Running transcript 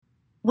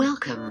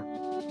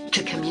Welcome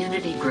to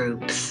Community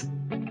Groups.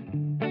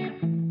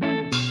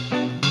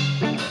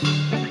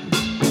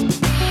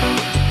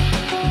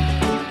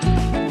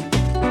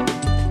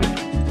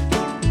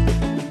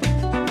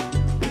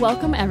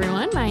 Welcome,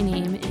 everyone. My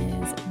name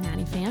is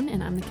Maddie Pham,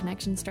 and I'm the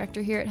Connections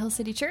Director here at Hill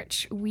City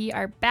Church. We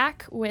are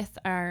back with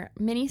our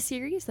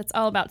mini-series that's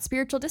all about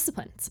spiritual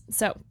disciplines.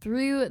 So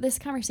through this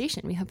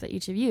conversation, we hope that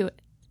each of you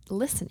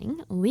listening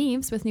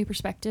leaves with new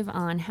perspective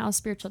on how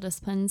spiritual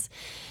disciplines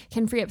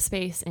can free up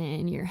space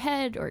in your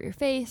head or your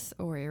faith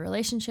or your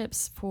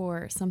relationships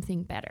for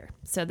something better.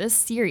 So this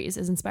series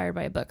is inspired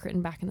by a book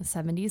written back in the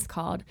 70s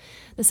called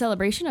The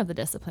Celebration of the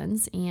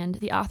Disciplines, and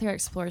the author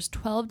explores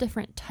 12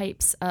 different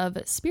types of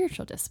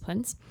spiritual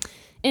disciplines.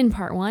 In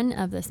part one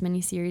of this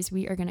mini-series,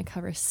 we are going to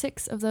cover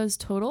 6 of those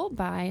total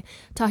by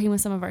talking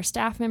with some of our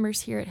staff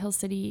members here at Hill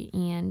City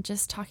and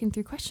just talking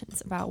through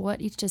questions about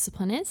what each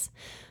discipline is,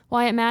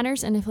 why it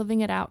matters, and if living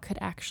it out could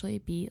actually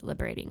be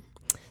liberating.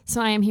 So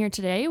I am here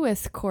today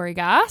with Corey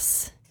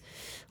Goss.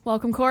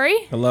 Welcome,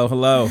 Corey.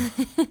 Hello.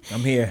 I'm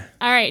here.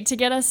 All right, to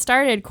get us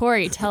started,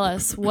 Corey, tell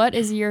us, what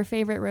is your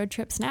favorite road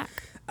trip snack?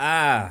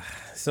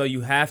 So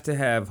you have to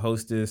have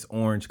Hostess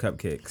orange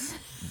cupcakes.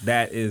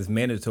 That is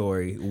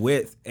mandatory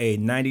with a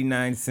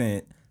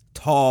 99-cent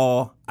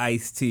tall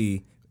iced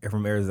tea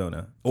from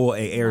Arizona, or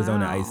a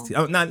Arizona iced tea.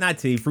 Oh, not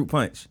tea, fruit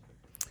punch.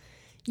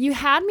 You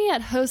had me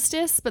at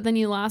Hostess, but then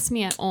you lost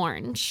me at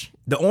orange.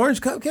 The orange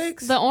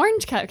cupcakes? The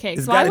orange cupcakes.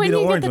 It's Why gotta be wouldn't the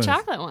you get orange the ones.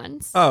 chocolate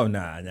ones? Oh,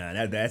 nah,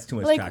 that's too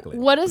much chocolate.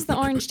 What does the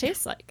orange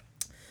taste like?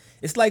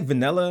 It's like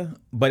vanilla,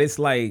 but it's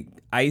like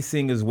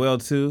icing as well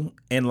too,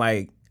 and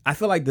like I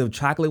feel like the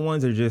chocolate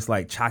ones are just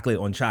like chocolate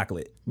on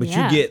chocolate, but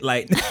Yeah. you get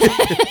like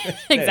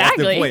Exactly. That's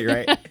the point,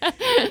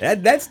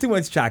 right? That's too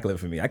much chocolate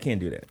for me. I can't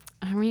do that.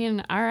 I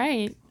mean, all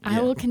right. I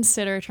Yeah. will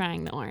consider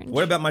trying the orange.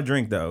 What about my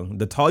drink though?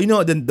 The tall,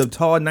 the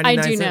tall 99 I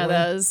do cent know one?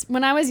 those.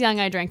 When I was young,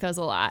 I drank those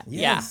a lot.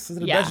 Yes, those are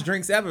the yeah. best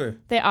drinks ever.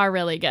 They are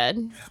really good.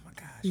 Oh my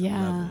gosh. I love Yeah,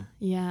 them.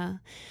 yeah.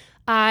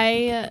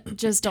 I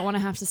just don't want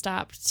to have to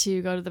stop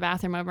to go to the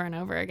bathroom over and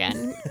over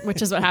again,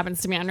 which is what happens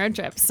to me on road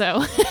trips.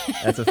 So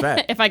That's a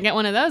fact. if I get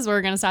one of those,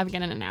 we're going to stop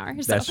again in an hour.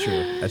 So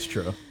That's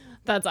true.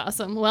 that's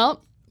awesome.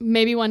 Well,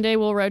 maybe one day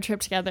we'll road trip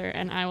together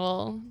and I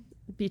will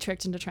be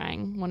tricked into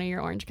trying one of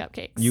your orange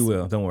cupcakes. You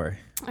will. Don't worry.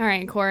 All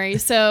right, Corey.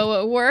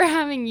 So we're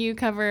having you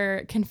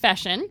cover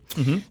confession.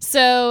 Mm-hmm.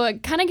 So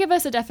kind of give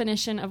us a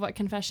definition of what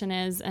confession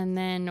is and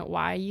then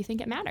why you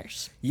think it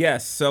matters.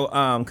 Yes. So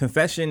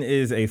confession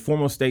is a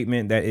formal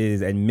statement that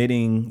is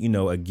admitting,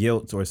 a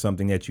guilt or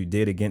something that you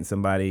did against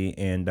somebody.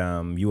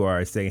 And you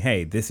are saying,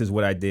 hey, this is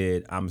what I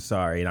did. I'm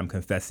sorry. And I'm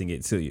confessing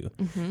it to you.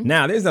 Mm-hmm.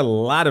 Now, there's a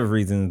lot of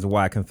reasons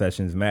why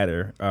confessions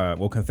matter.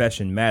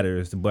 Confession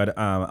matters. But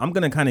I'm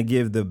going to kind of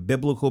give the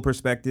biblical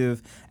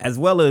perspective as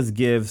well as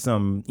give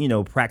some,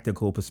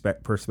 practical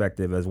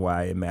perspective as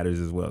why it matters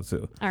as well,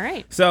 too. All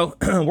right. So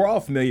we're all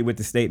familiar with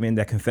the statement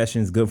that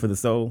confession is good for the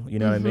soul. You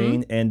know what I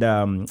mean?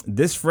 And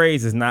this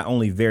phrase is not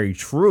only very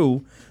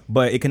true,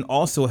 but it can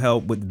also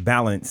help with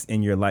balance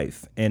in your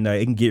life. And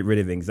it can get rid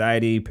of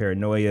anxiety,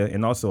 paranoia,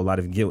 and also a lot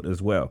of guilt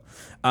as well.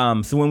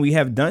 So when we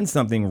have done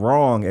something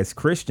wrong as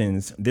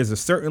Christians, there's a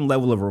certain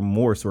level of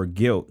remorse or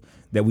guilt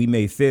that we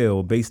may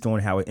feel based on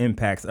how it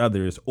impacts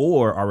others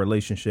or our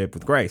relationship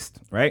with Christ,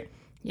 right?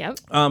 Yep.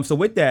 So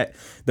with that,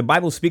 the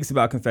Bible speaks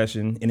about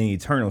confession in an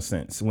eternal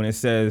sense. When it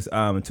says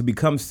to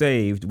become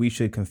saved, we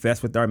should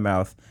confess with our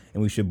mouth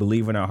and we should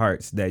believe in our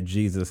hearts that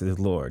Jesus is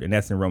Lord. And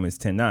that's in Romans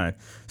 10:9.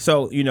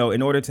 So,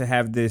 in order to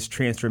have this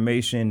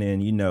transformation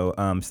and,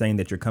 saying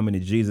that you're coming to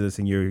Jesus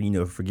and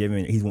you're,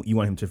 forgiving, you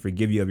want him to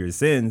forgive you of your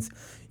sins,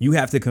 you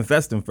have to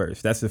confess them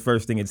first. That's the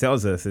first thing it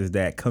tells us is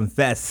that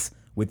confess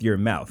with your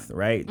mouth,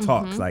 right?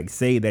 Talks like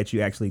say that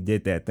you actually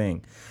did that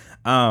thing.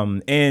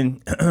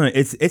 And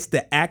it's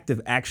the act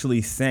of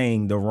actually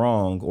saying the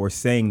wrong or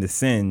saying the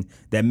sin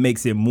that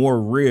makes it more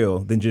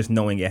real than just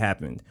knowing it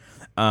happened.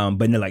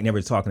 But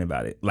never talking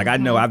about it. I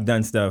know I've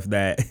done stuff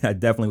that I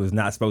definitely was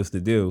not supposed to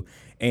do.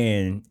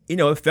 And,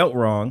 it felt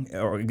wrong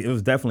or it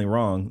was definitely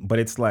wrong. But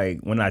it's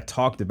like when I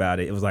talked about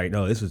it, it was like,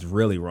 no, this was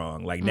really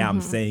wrong. Now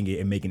I'm saying it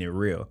and making it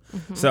real.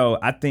 So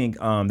I think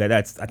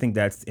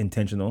that's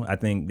intentional. I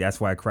think that's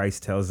why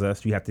Christ tells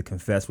us you have to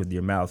confess with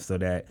your mouth so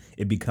that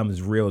it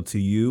becomes real to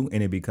you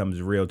and it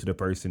becomes real to the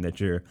person that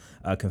you're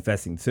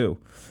confessing to.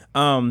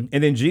 And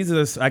then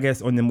Jesus, I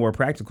guess, on the more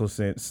practical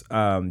sense,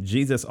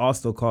 Jesus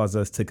also calls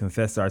us to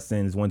confess our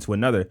sins one to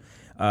another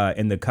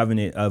in the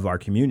covenant of our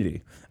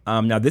community.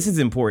 Now, this is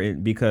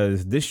important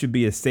because this should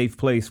be a safe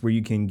place where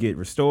you can get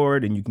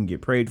restored and you can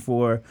get prayed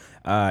for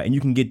and you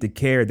can get the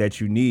care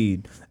that you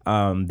need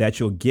that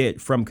you'll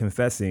get from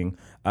confessing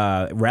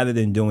rather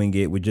than doing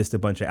it with just a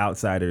bunch of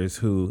outsiders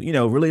who,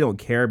 really don't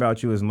care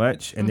about you as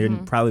much and they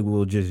probably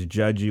will just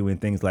judge you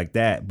and things like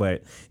that.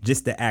 But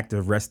just the act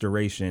of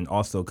restoration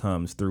also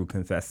comes through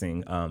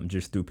confessing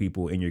just through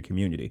people in your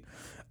community.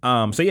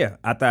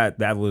 I thought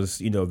that was,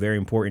 very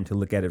important to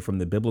look at it from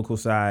the biblical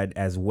side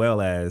as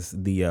well as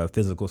the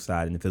physical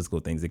side and the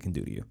physical things it can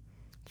do to you.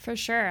 For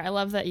sure. I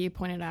love that you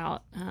pointed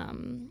out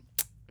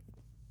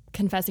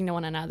confessing to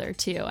one another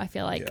too. I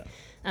feel like,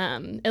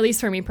 at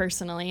least for me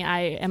personally, I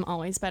am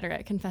always better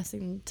at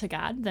confessing to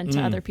God than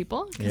to other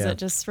people, because it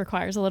just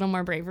requires a little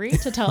more bravery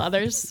to tell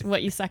others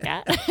what you suck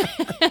at.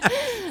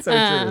 So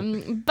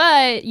true.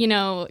 But, you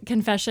know,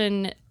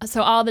 confession,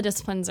 so all the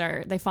disciplines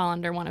they fall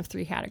under one of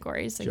three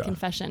categories. And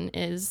confession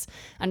is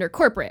under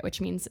corporate, which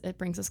means it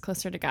brings us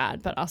closer to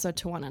God, but also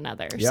to one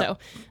another. Yep.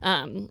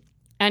 So,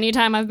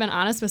 anytime I've been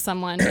honest with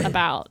someone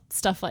about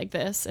stuff like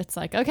this, it's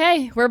like,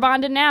 okay, we're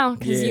bonded now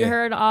because you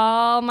heard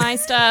all my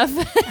stuff.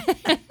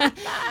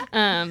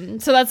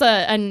 So that's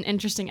an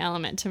interesting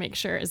element to make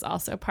sure is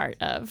also part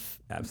of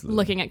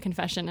looking at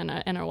confession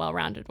in a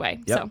well-rounded way.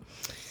 Yep. So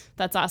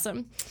that's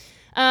awesome.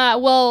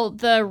 Well,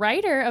 the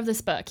writer of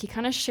this book, he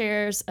kind of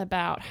shares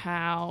about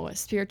how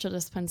spiritual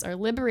disciplines are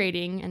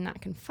liberating and not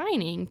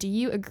confining. Do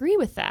you agree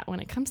with that when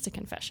it comes to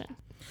confession?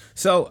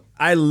 So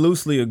I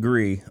loosely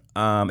agree.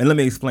 And let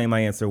me explain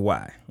my answer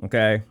why.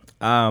 Okay.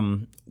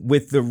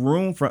 With the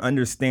room for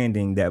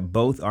understanding that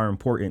both are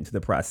important to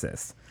the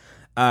process.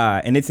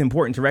 And it's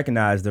important to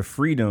recognize the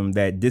freedom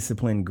that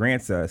discipline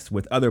grants us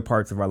with other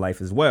parts of our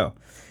life as well.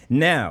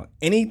 Now,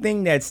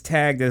 anything that's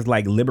tagged as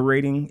like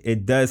liberating,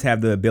 it does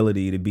have the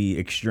ability to be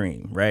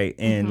extreme, right?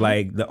 And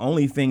like the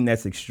only thing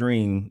that's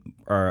extreme,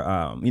 or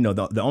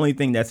the only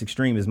thing that's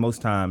extreme is most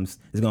times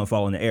is going to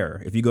fall into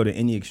error. If you go to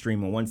any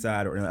extreme on one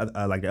side or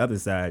like the other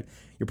side,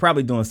 you're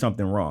probably doing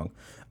something wrong.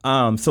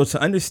 So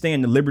to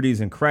understand the liberties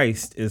in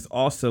Christ is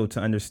also to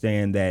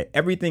understand that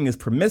everything is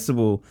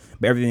permissible,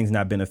 but everything's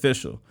not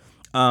beneficial.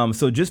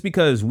 So just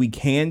because we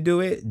can do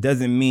it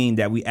doesn't mean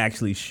that we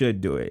actually should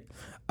do it.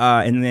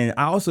 And then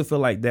I also feel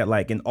like that,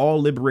 like in all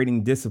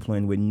liberating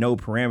discipline with no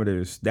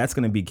parameters, that's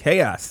going to be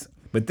chaos.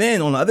 But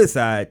then on the other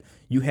side,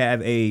 you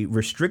have a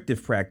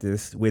restrictive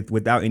practice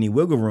without any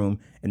wiggle room,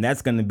 and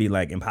that's going to be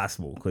like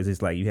impossible because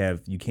it's like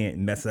you can't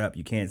mess up,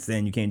 you can't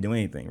sin, you can't do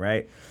anything,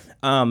 right?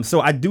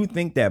 So I do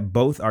think that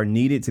both are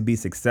needed to be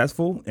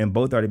successful, and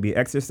both are to be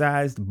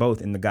exercised,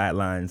 both in the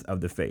guidelines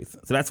of the faith.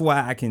 So that's why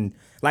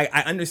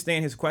I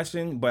understand his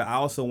question, but I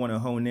also want to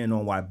hone in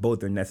on why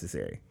both are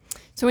necessary.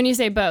 So when you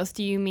say both,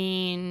 do you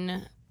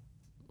mean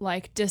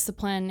like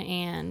discipline,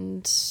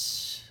 and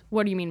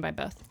what do you mean by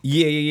both?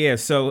 Yeah.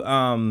 So,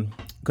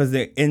 because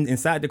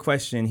inside the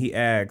question, he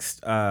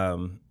asked,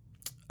 what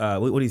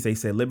did he say? He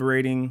said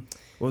liberating.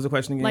 What was the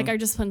question again? Like, are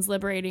disciplines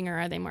liberating or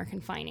are they more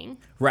confining?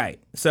 Right.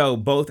 So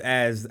both,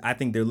 as I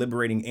think they're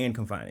liberating and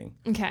confining.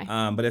 Okay.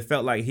 But it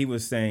felt like he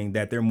was saying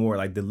that they're more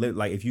like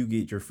like if you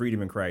get your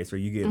freedom in Christ or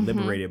you get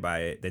liberated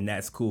by it, then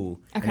that's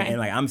cool. Okay. And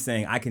like I'm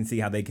saying, I can see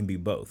how they can be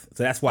both.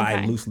 So that's why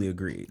I loosely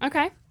agreed.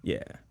 Okay.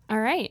 Yeah. All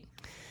right.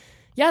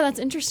 Yeah, that's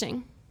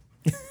interesting.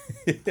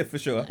 For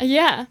sure.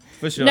 Yeah.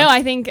 For sure. No,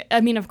 I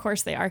mean, of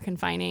course they are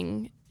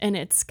confining, and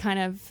it's kind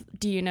of,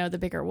 do you know the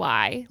bigger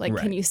why? Like,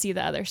 Right. Can you see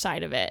the other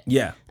side of it?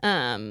 Yeah.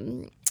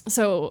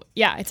 So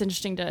yeah, it's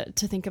interesting to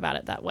think about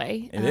it that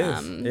way.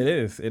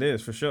 It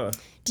is for sure.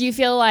 Do you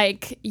feel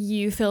like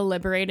you feel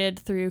liberated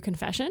through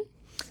confession?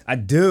 I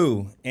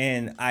do.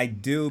 And I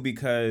do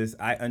because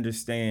I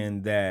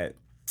understand that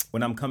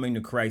when I'm coming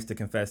to Christ to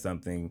confess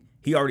something,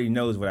 he already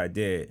knows what I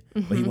did,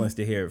 but he wants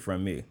to hear it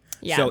from me.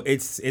 Yeah. So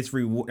it's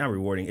not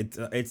rewarding.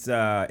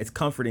 It's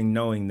comforting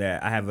knowing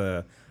that I have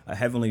a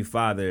heavenly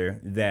Father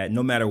that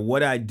no matter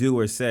what I do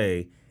or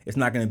say, it's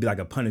not going to be like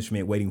a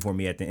punishment waiting for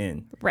me at the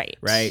end. Right.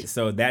 Right.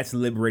 So that's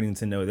liberating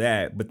to know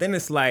that. But then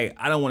it's like,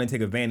 I don't want to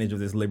take advantage of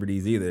this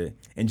liberties either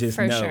and just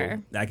For know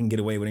sure. I can get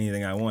away with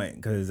anything I want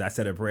because I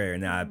said a prayer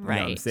and now I'm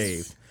Right.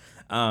 saved.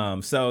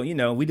 So,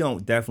 we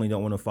definitely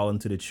don't want to fall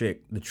into the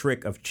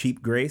trick of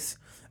cheap grace.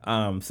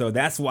 So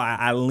that's why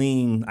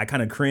I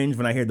kind of cringe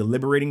when I hear the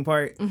liberating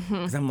part,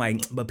 because I'm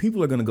like, but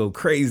people are going to go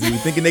crazy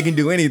thinking they can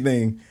do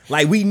anything.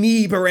 Like, we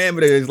need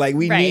parameters. Like,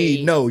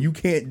 no, you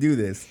can't do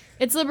this.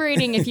 It's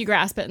liberating if you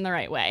grasp it in the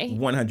right way.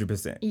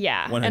 100%.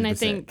 Yeah. 100%. And I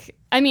think,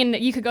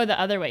 you could go the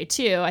other way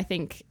too. I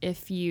think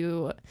if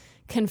you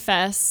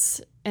confess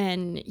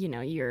and,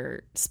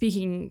 you're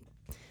speaking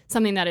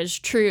something that is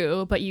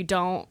true, but you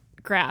don't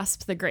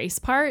grasp the grace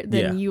part,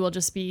 then you will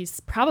just be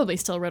probably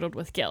still riddled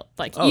with guilt.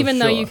 Like, even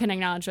though you can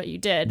acknowledge what you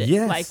did,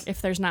 like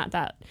if there's not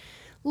that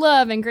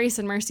love and grace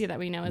and mercy that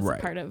we know is a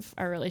part of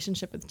our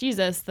relationship with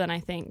Jesus, then I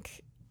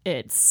think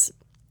it's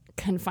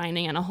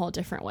confining in a whole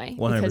different way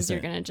 100%. Because you're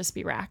going to just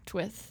be racked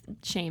with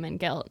shame and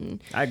guilt.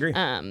 And I agree.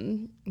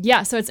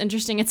 So it's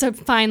interesting. It's a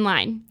fine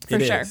line for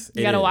sure.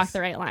 You got to walk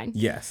the right line.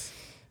 Yes.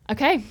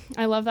 Okay.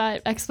 I love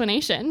that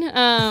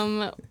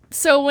explanation.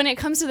 So when it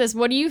comes to this,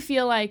 what do you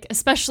feel like,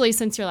 especially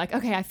since you're like,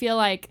 okay, I feel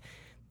like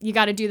you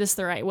got to do this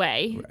the right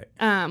way.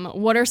 Right.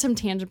 What are some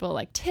tangible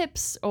like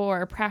tips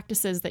or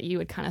practices that you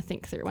would kind of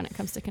think through when it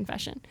comes to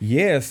confession?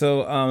 Yeah.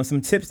 So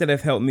some tips that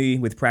have helped me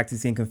with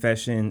practicing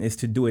confession is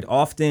to do it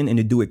often and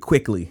to do it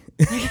quickly.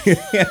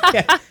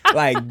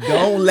 Like,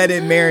 don't let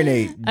it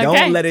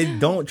marinate.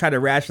 Don't try to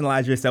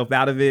rationalize yourself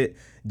out of it.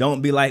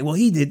 Don't be like, well,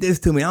 he did this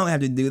to me, I don't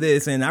have to do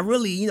this. And I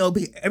really,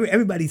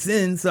 everybody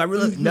sins. So I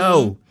really,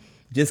 no.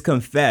 Just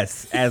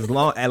confess as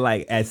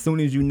soon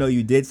as you know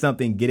you did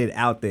something, get it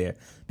out there,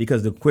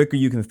 because the quicker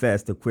you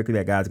confess, the quicker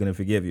that God's going to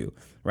forgive you.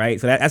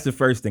 Right. So that's the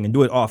first thing, and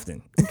do it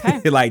often.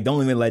 Okay. Like,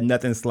 don't even let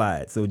nothing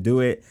slide. So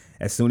do it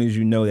as soon as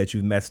you know that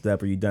you've messed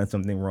up or you've done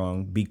something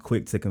wrong. Be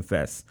quick to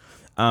confess.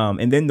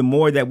 And then the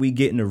more that we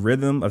get in the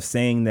rhythm of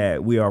saying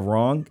that we are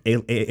wrong,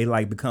 it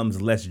like becomes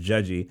less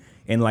judgy.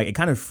 And like, it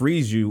kind of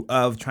frees you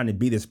of trying to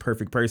be this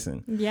perfect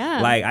person.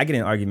 Yeah. Like, I get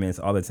in arguments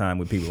all the time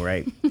with people,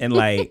 right? And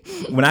like,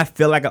 when I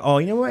feel like, oh,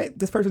 you know what?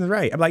 This person is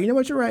right. I'm like, you know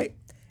what? You're right.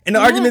 And the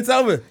argument's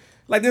over.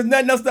 Like, there's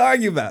nothing else to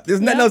argue about.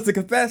 There's nothing else to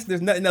confess.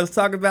 There's nothing else to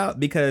talk about,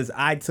 because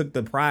I took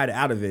the pride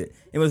out of it.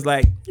 It was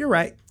like, you're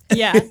right.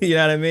 Yeah. You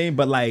know what I mean?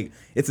 But like,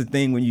 it's a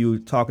thing when you're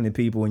talking to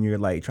people and you're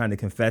like trying to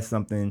confess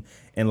something,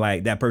 and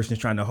like that person's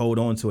trying to hold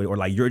on to it, or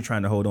like you're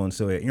trying to hold on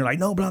to it. And you're like,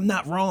 no, but I'm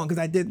not wrong because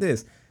I did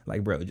this.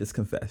 Like, bro, just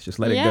confess. Just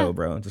let it go,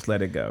 bro. Just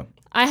let it go.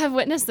 I have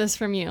witnessed this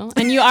from you,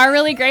 and you are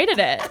really great at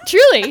it.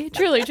 Truly,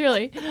 truly,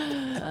 truly.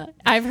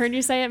 I've heard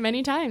you say it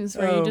many times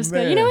where you just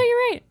go, you know what, you're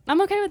right.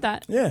 I'm okay with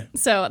that. Yeah.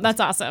 So that's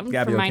awesome.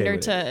 Reminder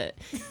to,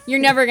 you're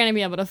never going to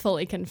be able to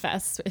fully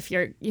confess if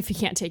you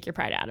can't take your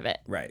pride out of it.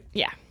 Right.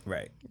 Yeah.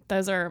 Right.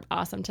 Those are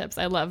awesome tips.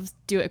 I love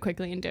do it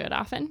quickly and do it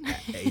often.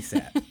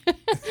 ASAP.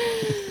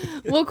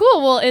 Well,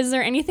 cool. Well, is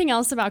there anything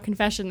else about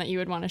confession that you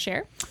would want to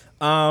share?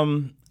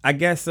 I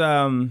guess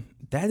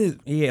that is,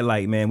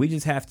 like, man, we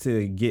just have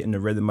to get in the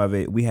rhythm of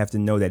it. We have to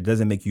know that it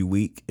doesn't make you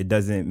weak. It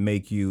doesn't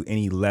make you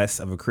any less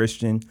of a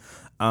Christian.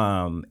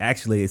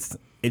 Actually,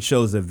 it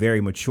shows a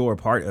very mature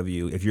part of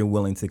you if you're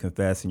willing to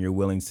confess and you're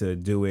willing to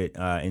do it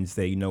and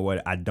say, you know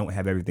what, I don't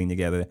have everything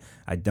together.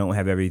 I don't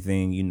have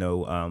everything,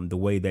 the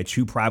way that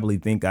you probably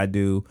think I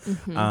do.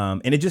 Mm-hmm.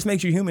 And it just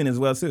makes you human as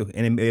well, too.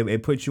 And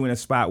it puts you in a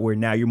spot where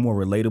now you're more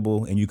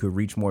relatable and you could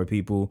reach more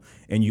people,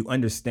 and you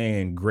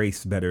understand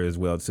grace better as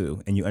well,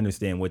 too. And you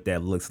understand what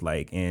that looks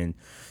like. And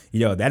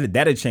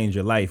that'll change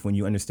your life when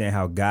you understand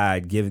how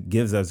God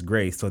gives us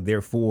grace. So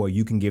therefore,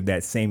 you can give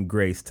that same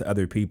grace to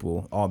other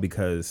people, all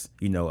because,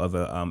 of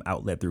a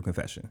outlet through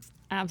confession.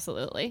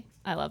 Absolutely.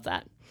 I love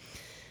that.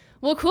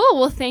 Well, cool.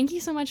 Well, thank you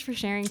so much for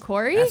sharing,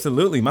 Corey.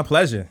 Absolutely. My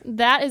pleasure.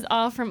 That is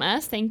all from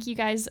us. Thank you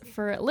guys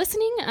for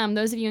listening.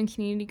 Those of you in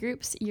community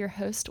groups, your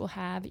host will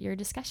have your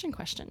discussion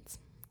questions.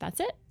 That's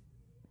it.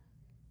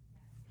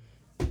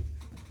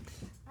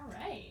 All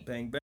right.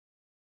 Bang, bang.